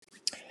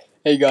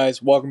Hey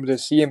guys, welcome to the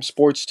CM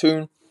Sports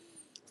Tune.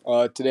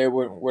 Today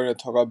we're going to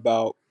talk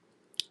about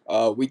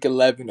Week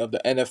 11 of the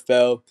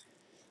NFL,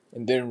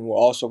 and then we're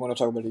also going to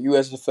talk about the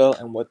USFL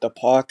and what the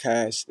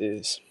podcast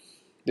is.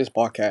 This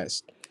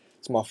podcast.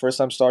 It's my first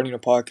time starting a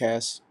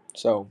podcast,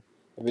 so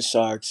if it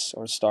sucks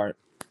or start,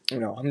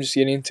 I'm just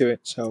getting into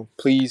it. So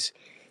please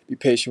be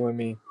patient with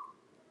me,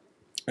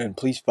 and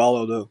please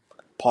follow the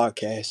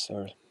podcast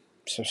or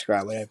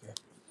subscribe, whatever.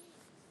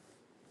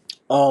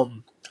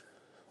 Um,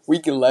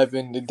 Week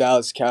 11, the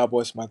Dallas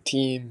Cowboys, my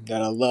team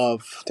that I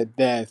love to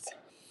death,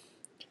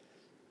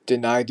 did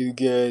not do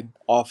good.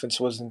 Offense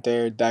wasn't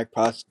there.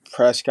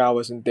 Prescott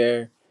wasn't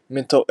there.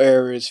 Mental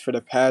errors for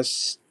the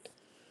past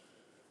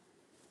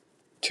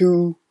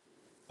two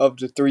of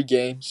the three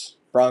games.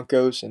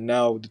 Broncos and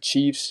now the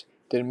Chiefs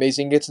did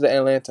amazing. Get to the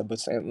Atlanta, but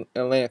it's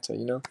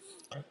Atlanta.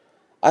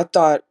 I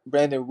thought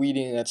Brandon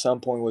Weeden at some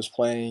point was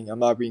playing. I'm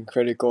not being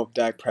critical of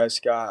Dak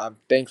Prescott. I'm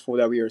thankful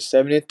that we are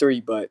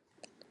 7-3, but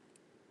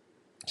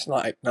it's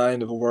not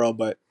end of the world.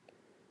 But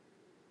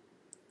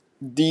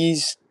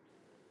these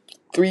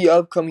three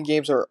upcoming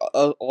games are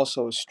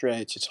also a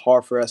stretch. It's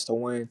hard for us to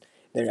win.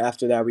 Then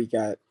after that, we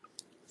got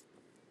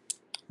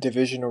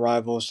division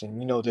rivals,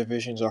 and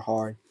divisions are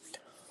hard.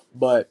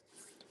 But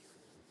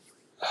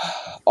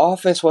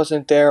offense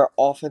wasn't there.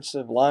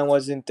 Offensive line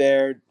wasn't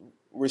there.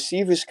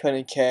 Receivers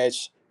couldn't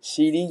catch.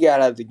 CD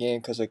got out of the game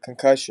because of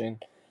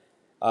concussion.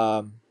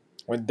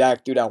 When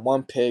Dak threw that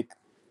one pick,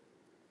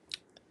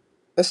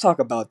 let's talk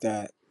about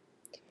that.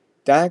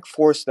 Dak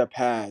forced the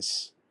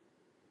pass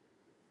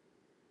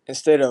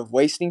instead of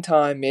wasting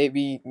time.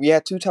 Maybe we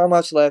had two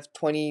timeouts left,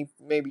 20,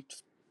 maybe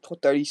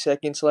 30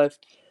 seconds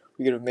left.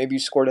 We could have maybe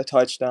scored a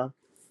touchdown,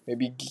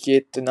 maybe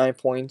get the 9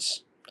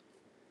 points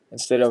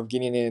instead of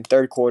getting it in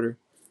third quarter.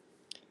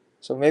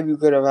 So maybe we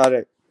could have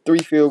had three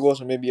field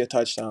goals or maybe a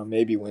touchdown,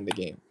 maybe win the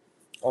game,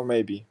 or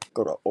maybe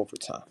go to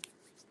overtime.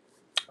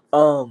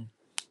 Um,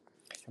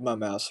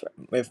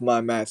 if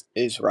my math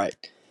is right,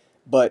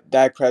 but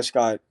Dak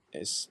Prescott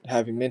is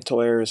having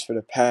mental errors for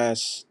the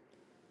past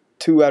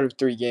 2 out of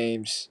 3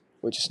 games,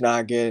 which is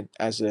not good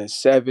as a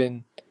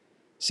 70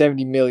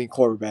 million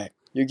quarterback.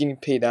 You're getting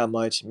paid that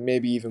much,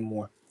 maybe even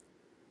more.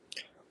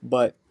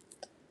 But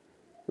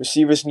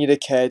receivers need a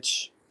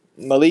catch.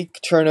 Malik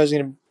Turner is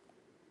going to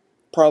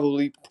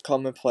probably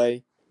come and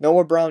play.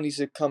 Noah Brown needs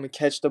to come and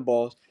catch the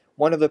balls.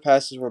 One of the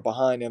passes were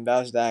behind him.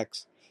 That was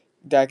Dak's.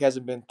 Dak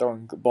hasn't been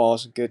throwing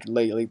balls good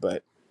lately,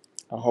 but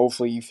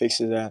hopefully he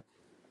fixes that.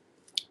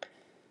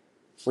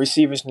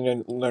 Receivers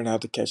need to learn how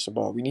to catch the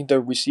ball. We need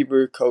the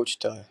receiver coach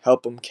to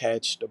help them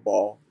catch the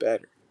ball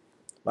better.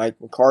 Mike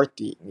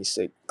McCarthy needs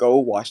to go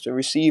watch the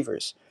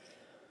receivers.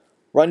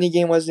 Running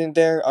game wasn't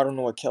there. I don't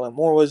know what Kellen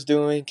Moore was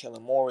doing.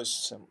 Kellen Moore was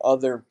some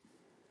other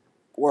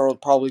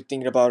world, probably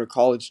thinking about a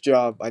college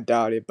job. I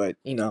doubt it, but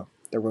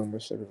the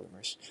rumors are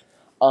rumors.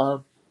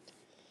 Um,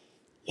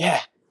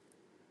 yeah,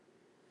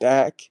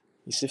 Dak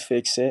needs to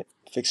fix it.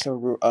 Fix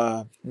some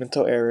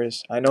mental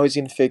errors. I know he's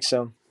gonna fix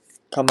them.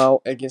 Come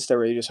out against the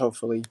Raiders,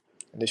 hopefully,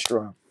 and destroy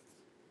them.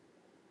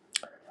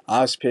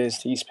 I was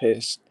pissed. He's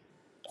pissed.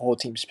 The whole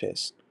team's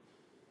pissed.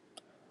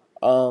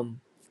 Um,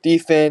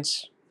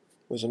 Defense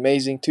was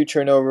amazing. 2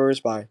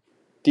 turnovers by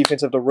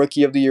defense of the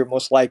rookie of the year,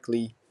 most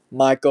likely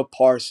Micah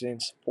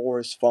Parsons,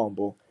 forced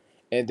fumble,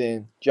 and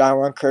then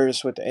Jaron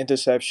Curtis with the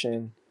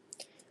interception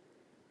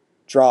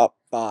dropped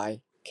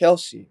by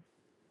Kelsey.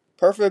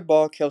 Perfect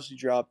ball. Kelsey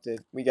dropped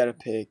it. We got a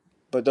pick.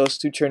 But those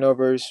 2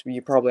 turnovers,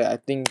 I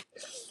think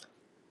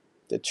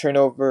the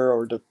turnover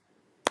or the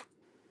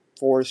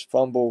forced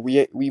fumble,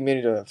 we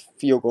made a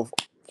field goal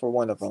for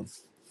one of them.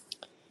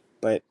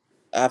 But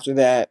after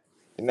that,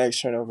 the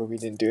next turnover, we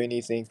didn't do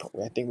anything.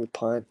 I think we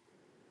punt.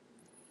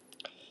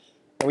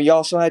 And we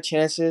also had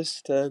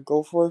chances to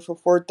go for it for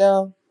fourth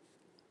down.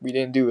 We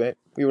didn't do it.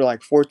 We were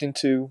like 4th and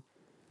 2.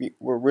 We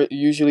were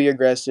usually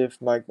aggressive.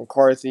 Mike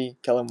McCarthy,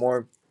 Kellen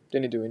Moore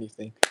didn't do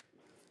anything.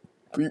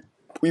 We,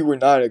 we were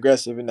not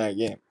aggressive in that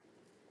game.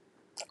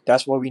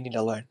 That's what we need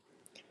to learn.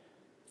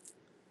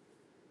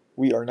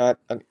 We are not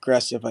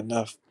aggressive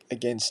enough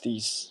against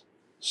these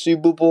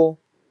Super Bowl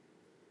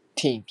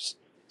teams.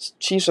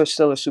 Chiefs are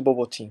still a Super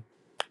Bowl team.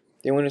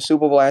 They won a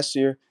Super Bowl last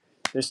year.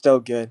 They're still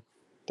good.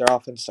 Their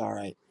offense is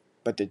alright.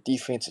 But the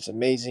defense is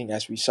amazing,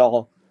 as we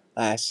saw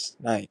last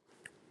night.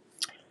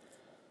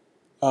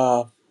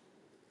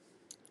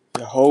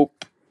 I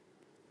hope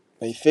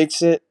they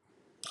fix it.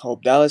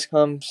 Hope Dallas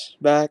comes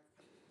back,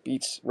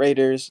 beats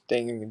Raiders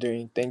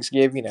during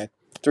Thanksgiving at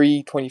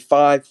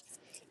 3:25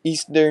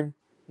 Eastern,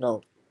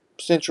 no,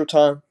 Central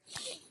Time,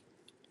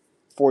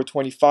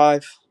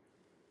 4:25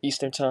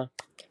 Eastern Time.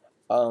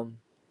 Um,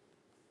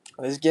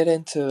 let's get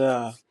into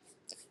the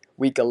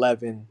Week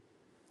 11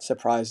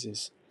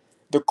 surprises.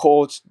 The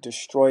Colts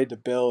destroyed the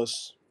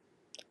Bills.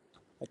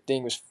 I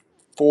think it was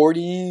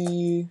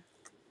 40.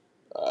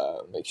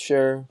 Make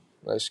sure.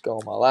 Let's go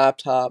on my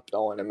laptop.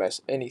 Don't want to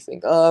mess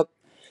anything up.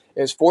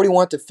 It was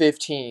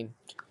 41-15.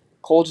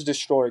 Colts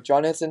destroyed.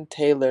 Jonathan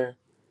Taylor.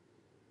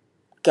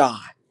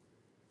 God,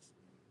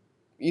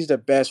 he's the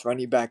best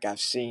running back I've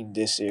seen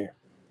this year.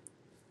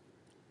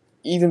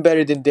 even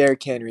better than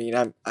Derrick Henry.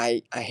 And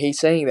I hate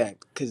saying that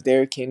because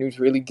Derrick Henry was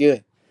really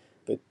good,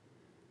 but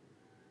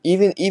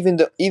even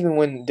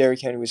when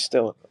Derrick Henry was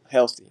still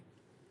healthy,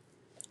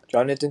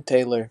 Jonathan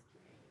Taylor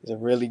is a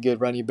really good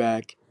running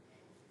back.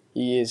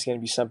 He is going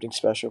to be something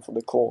special for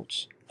the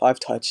Colts. 5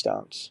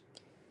 touchdowns,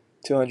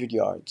 200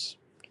 yards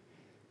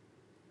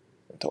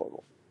in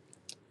total.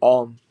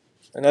 Um,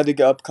 another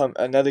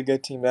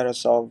good team that I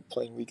saw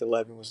playing Week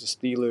 11 was the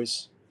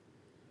Steelers.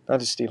 Not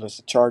the Steelers,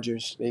 the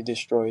Chargers. They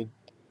destroyed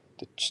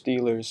the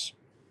Steelers.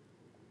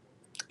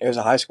 It was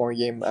a high scoring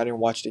game. I didn't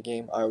watch the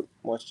game. I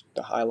watched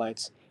the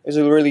highlights. It was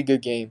a really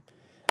good game.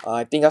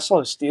 I think I saw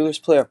the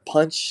Steelers player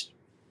punch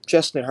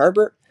Justin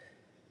Herbert.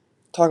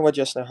 Talking about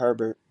Justin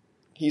Herbert,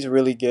 he's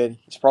really good.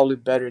 He's probably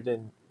better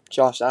than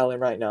Josh Allen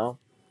right now.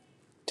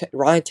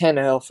 Ryan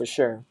Tannehill for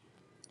sure.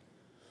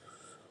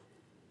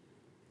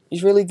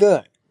 He's really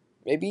good.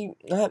 Maybe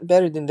not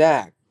better than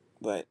Dak,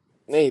 but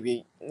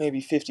maybe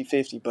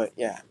 50-50. But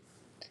yeah,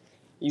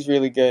 he's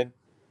really good.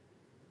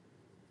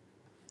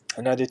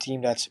 Another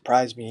team that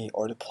surprised me,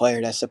 or the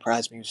player that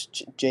surprised me, was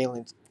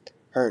Jalen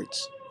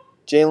Hurts.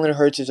 Jalen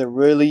Hurts is a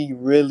really,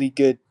 really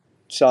good,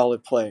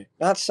 solid player.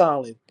 Not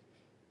solid.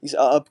 He's an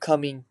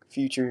upcoming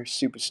future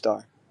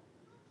superstar.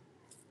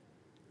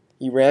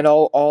 He ran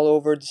all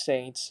over the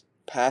Saints,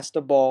 passed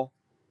the ball,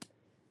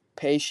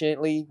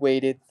 patiently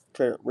waited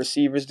for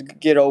receivers to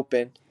get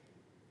open.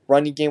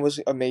 Running game was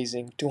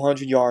amazing.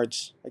 200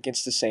 yards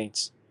against the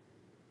Saints.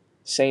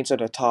 Saints are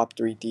the top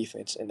 3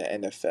 defense in the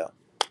NFL.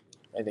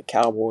 And the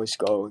Cowboys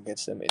go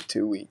against them in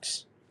 2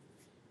 weeks.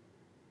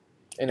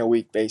 In a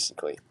week,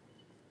 basically.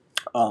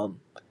 Um,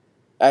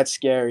 that's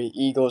scary.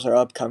 Eagles are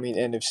upcoming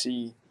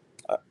NFC.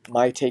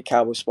 Might take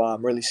Cowboys spot.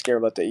 I'm really scared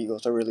about the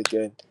Eagles. They're really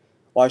good.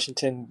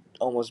 Washington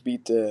almost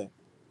beat the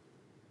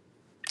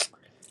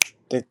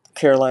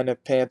Carolina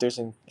Panthers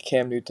and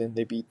Cam Newton.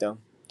 They beat them,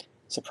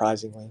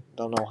 surprisingly.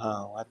 Don't know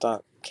how. I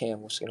thought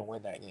Cam was going to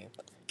win that game.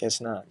 Guess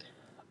not.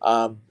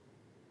 Um,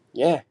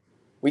 yeah.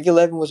 Week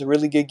 11 was a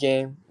really good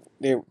game.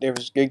 There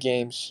was good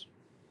games.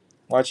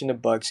 Watching the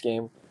Bucks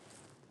game.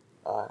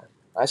 Uh,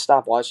 I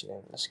stopped watching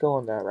it. Let's go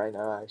on that right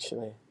now,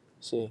 actually.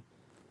 See.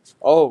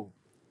 Oh,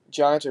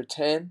 Giants are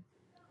 10.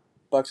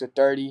 Bucks are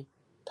 30.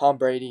 Tom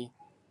Brady,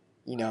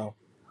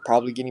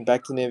 probably getting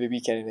back to the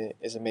MVP candidate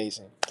is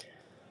amazing.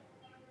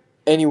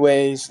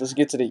 Anyways, let's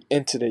get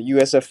into the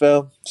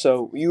USFL.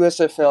 So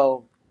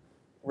USFL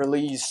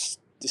released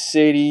the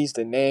cities,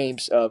 the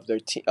names of their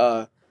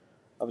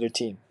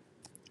team.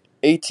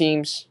 8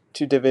 teams,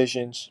 2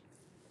 divisions.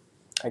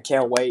 I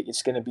can't wait.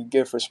 It's gonna be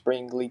good for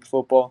spring league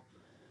football.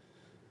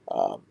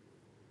 Um,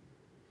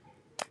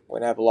 we're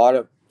gonna have a lot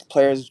of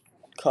players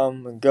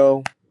come and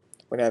go.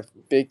 We're gonna have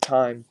big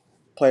time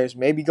players.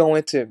 Maybe go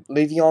into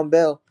Le'Veon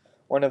Bell,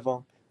 one of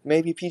them.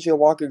 Maybe PJ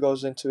Walker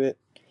goes into it.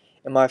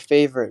 And my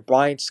favorite,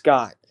 Brian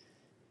Scott.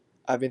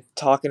 I've been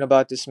talking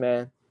about this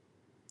man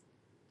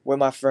with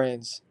my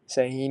friends,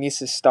 saying he needs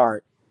to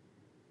start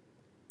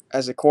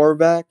as a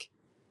quarterback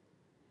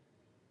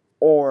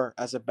or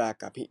as a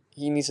backup.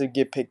 He needs to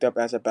get picked up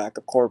as a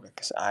backup quarterback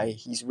because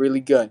he's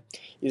really good.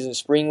 He's in the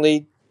spring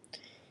league.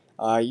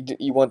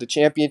 He won the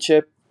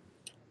championship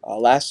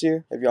last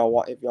year. If y'all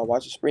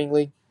watch the spring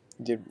league,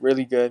 he did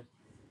really good.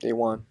 They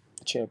won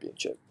the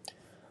championship.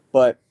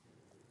 But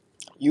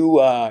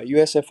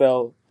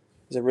USFL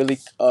is a really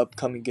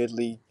upcoming good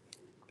league.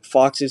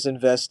 Fox is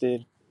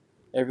invested.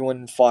 Everyone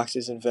in Fox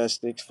is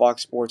invested.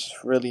 Fox Sports is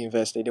really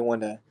invested. They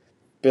want to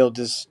build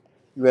this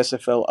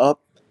USFL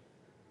up,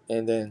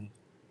 and then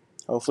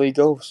hopefully it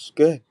goes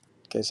good.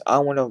 Because I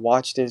want to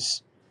watch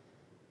this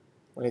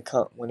when it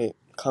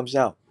comes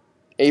out,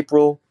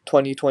 April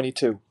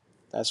 2022.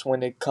 That's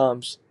when it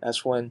comes.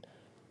 That's when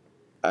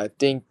I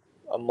think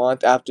a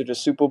month after the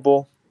Super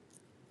Bowl,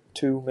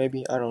 2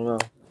 maybe, I don't know.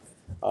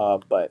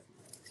 But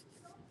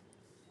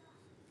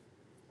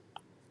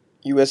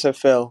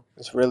USFL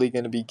is really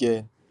gonna be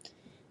good,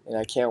 and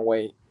I can't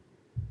wait.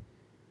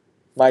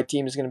 My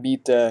team is going to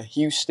beat the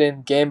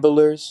Houston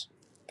Gamblers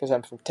because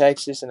I'm from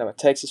Texas and I'm a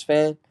Texas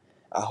fan.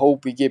 I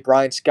hope we get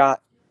Brian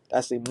Scott.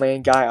 That's the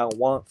main guy I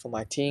want for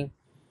my team.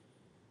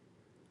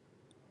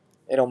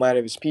 It don't matter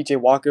if it's PJ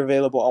Walker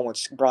available. I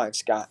want Brian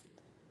Scott.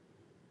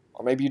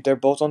 Or maybe they're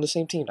both on the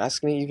same team. That's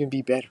going to even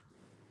be better.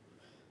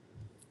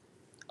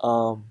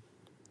 Um,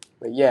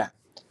 but yeah,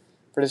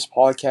 for this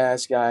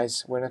podcast,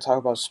 guys, we're going to talk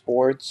about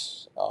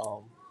sports.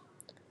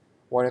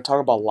 We're going to talk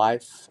about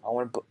life. I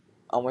want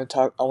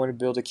to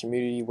build a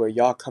community where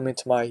y'all come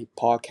into my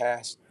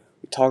podcast.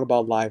 We talk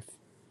about life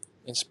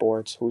in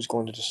sports, who's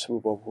going to the Super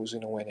Bowl, who's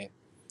going to win it,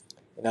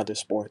 and other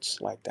sports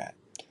like that.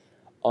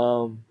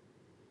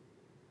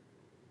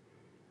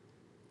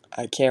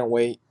 I can't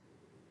wait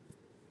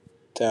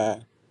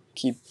to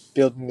keep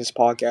building this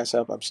podcast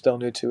up. I'm still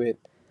new to it.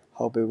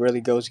 Hope it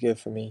really goes good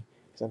for me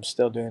because I'm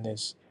still doing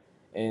this.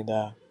 And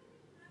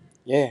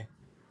yeah,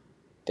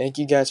 thank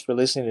you guys for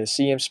listening to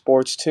CM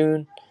Sports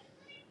Tune.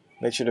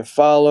 Make sure to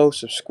follow,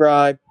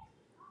 subscribe.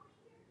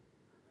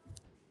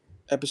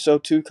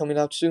 Episode 2 coming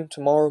out soon,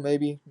 tomorrow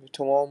maybe,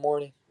 tomorrow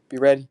morning. Be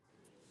ready.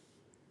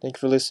 Thank you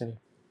for listening.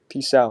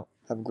 Peace out.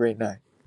 Have a great night.